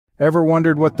Ever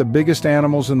wondered what the biggest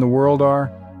animals in the world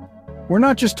are? We're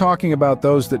not just talking about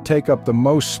those that take up the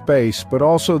most space, but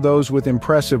also those with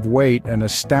impressive weight and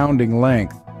astounding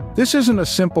length. This isn't a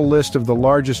simple list of the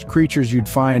largest creatures you'd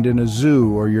find in a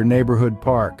zoo or your neighborhood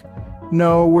park.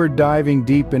 No, we're diving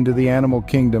deep into the animal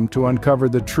kingdom to uncover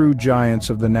the true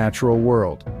giants of the natural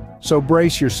world. So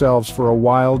brace yourselves for a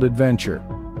wild adventure.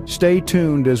 Stay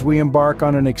tuned as we embark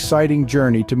on an exciting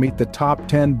journey to meet the top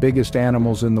 10 biggest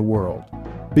animals in the world.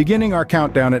 Beginning our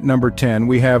countdown at number 10,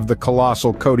 we have the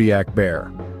colossal Kodiak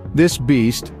bear. This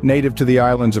beast, native to the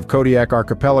islands of Kodiak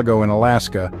Archipelago in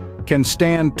Alaska, can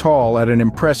stand tall at an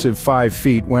impressive 5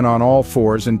 feet when on all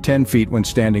fours and 10 feet when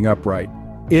standing upright.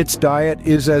 Its diet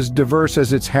is as diverse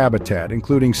as its habitat,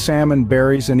 including salmon,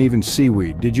 berries, and even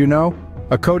seaweed. Did you know?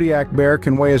 A Kodiak bear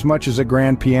can weigh as much as a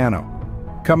grand piano.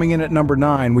 Coming in at number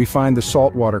 9, we find the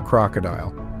saltwater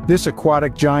crocodile. This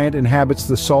aquatic giant inhabits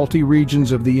the salty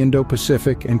regions of the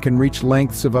Indo-Pacific and can reach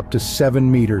lengths of up to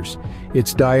 7 meters.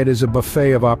 Its diet is a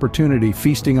buffet of opportunity,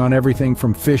 feasting on everything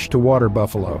from fish to water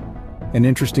buffalo. An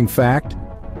interesting fact: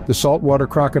 the saltwater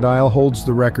crocodile holds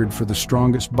the record for the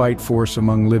strongest bite force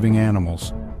among living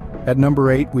animals. At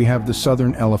number 8, we have the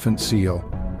southern elephant seal.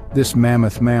 This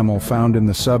mammoth mammal, found in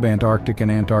the subantarctic and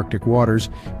Antarctic waters,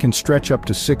 can stretch up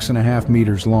to 6.5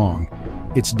 meters long.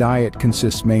 Its diet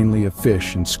consists mainly of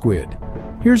fish and squid.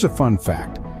 Here's a fun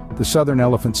fact: the southern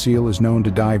elephant seal is known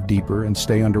to dive deeper and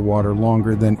stay underwater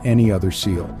longer than any other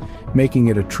seal, making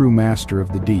it a true master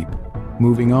of the deep.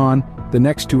 Moving on, the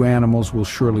next two animals will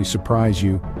surely surprise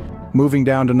you. Moving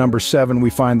down to number 7, we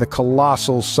find the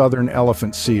colossal southern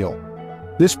elephant seal.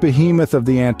 This behemoth of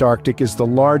the Antarctic is the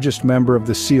largest member of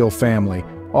the seal family,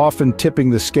 often tipping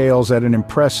the scales at an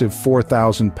impressive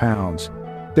 4,000 pounds.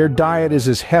 Their diet is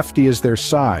as hefty as their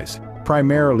size,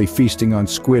 primarily feasting on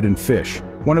squid and fish.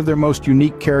 One of their most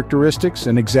unique characteristics,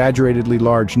 an exaggeratedly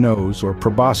large nose, or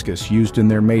proboscis, used in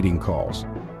their mating calls.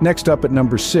 Next up at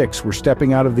number 6, we're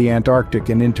stepping out of the Antarctic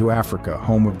and into Africa,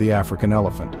 home of the African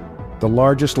elephant. The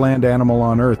largest land animal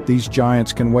on Earth, these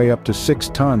giants can weigh up to 6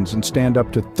 tons and stand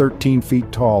up to 13 feet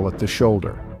tall at the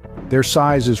shoulder. Their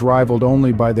size is rivaled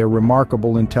only by their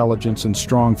remarkable intelligence and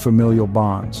strong familial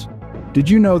bonds. Did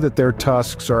you know that their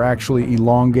tusks are actually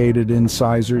elongated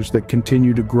incisors that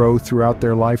continue to grow throughout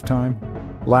their lifetime?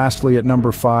 Lastly, at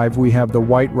number 5, we have the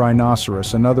white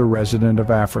rhinoceros, another resident of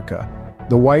Africa.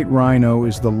 The white rhino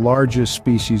is the largest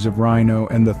species of rhino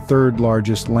and the third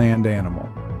largest land animal.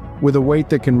 With a weight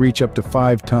that can reach up to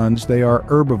 5 tons, they are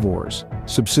herbivores,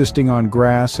 subsisting on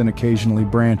grass and occasionally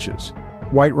branches.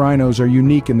 White rhinos are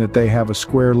unique in that they have a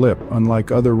square lip,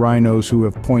 unlike other rhinos who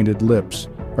have pointed lips.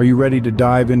 Are you ready to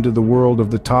dive into the world of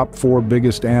the top 4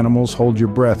 biggest animals? Hold your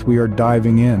breath, we are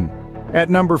diving in. At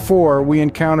number 4, we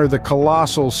encounter the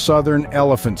colossal southern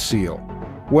elephant seal.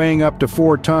 Weighing up to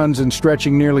 4 tons and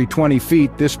stretching nearly 20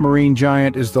 feet, this marine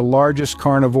giant is the largest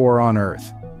carnivore on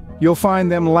Earth. You'll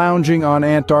find them lounging on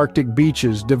Antarctic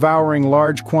beaches, devouring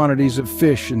large quantities of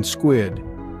fish and squid.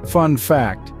 Fun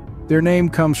fact: their name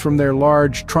comes from their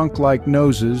large trunk-like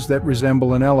noses that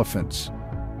resemble an elephant's.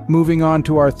 Moving on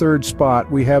to our third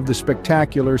spot, we have the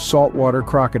spectacular saltwater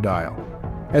crocodile.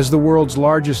 As the world's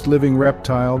largest living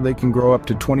reptile, they can grow up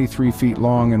to 23 feet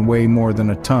long and weigh more than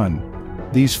a ton.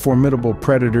 These formidable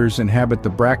predators inhabit the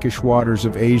brackish waters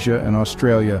of Asia and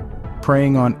Australia,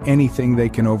 preying on anything they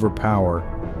can overpower.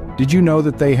 Did you know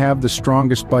that they have the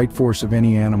strongest bite force of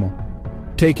any animal?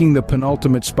 Taking the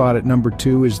penultimate spot at number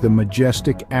 2 is the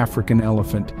majestic African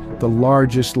elephant, the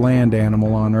largest land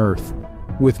animal on Earth.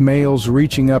 With males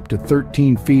reaching up to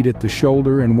 13 feet at the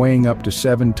shoulder and weighing up to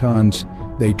 7 tons,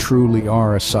 they truly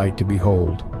are a sight to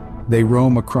behold. They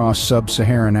roam across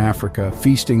sub-Saharan Africa,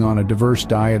 feasting on a diverse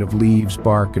diet of leaves,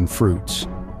 bark, and fruits.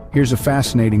 Here's a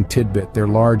fascinating tidbit: their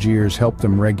large ears help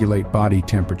them regulate body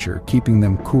temperature, keeping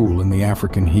them cool in the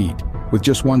African heat. With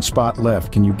just one spot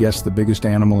left, can you guess the biggest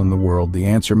animal in the world? The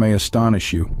answer may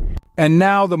astonish you. And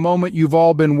now the moment you've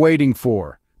all been waiting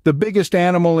for. The biggest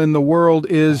animal in the world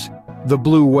is the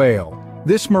blue whale.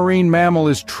 This marine mammal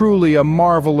is truly a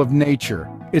marvel of nature.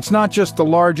 It's not just the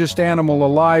largest animal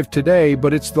alive today,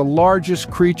 but it's the largest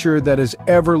creature that has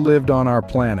ever lived on our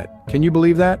planet. Can you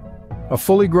believe that? A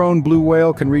fully grown blue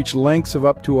whale can reach lengths of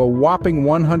up to a whopping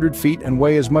 100 feet and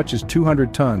weigh as much as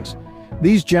 200 tons.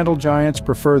 These gentle giants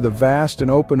prefer the vast and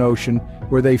open ocean,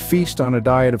 where they feast on a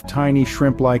diet of tiny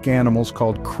shrimp-like animals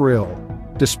called krill.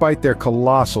 Despite their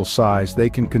colossal size, they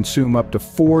can consume up to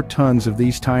 4 tons of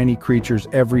these tiny creatures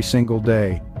every single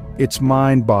day. It's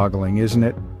mind-boggling, isn't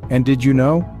it? And did you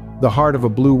know? The heart of a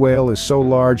blue whale is so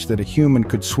large that a human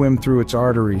could swim through its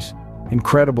arteries.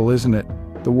 Incredible, isn't it?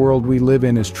 The world we live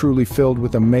in is truly filled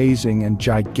with amazing and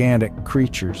gigantic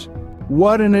creatures.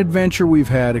 What an adventure we've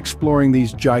had exploring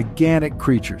these gigantic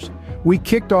creatures. We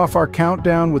kicked off our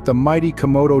countdown with the mighty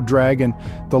Komodo dragon,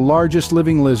 the largest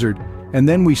living lizard, and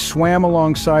then we swam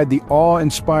alongside the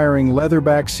awe-inspiring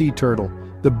leatherback sea turtle,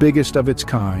 the biggest of its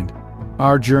kind.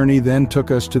 Our journey then took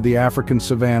us to the African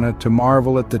savanna to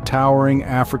marvel at the towering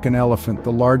African elephant,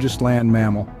 the largest land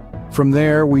mammal. From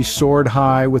there, we soared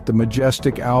high with the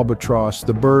majestic albatross,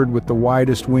 the bird with the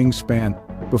widest wingspan,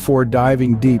 before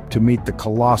diving deep to meet the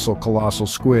colossal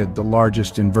squid, the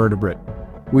largest invertebrate.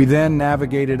 We then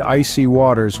navigated icy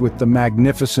waters with the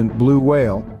magnificent blue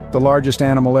whale, the largest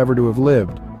animal ever to have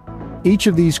lived. Each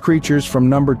of these creatures, from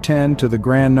number 10 to the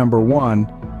grand number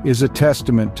 1, is a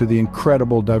testament to the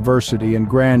incredible diversity and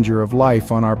grandeur of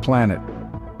life on our planet.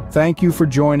 Thank you for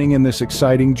joining in this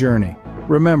exciting journey.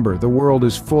 Remember, the world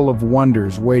is full of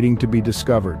wonders waiting to be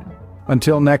discovered.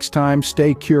 Until next time,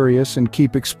 stay curious and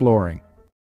keep exploring.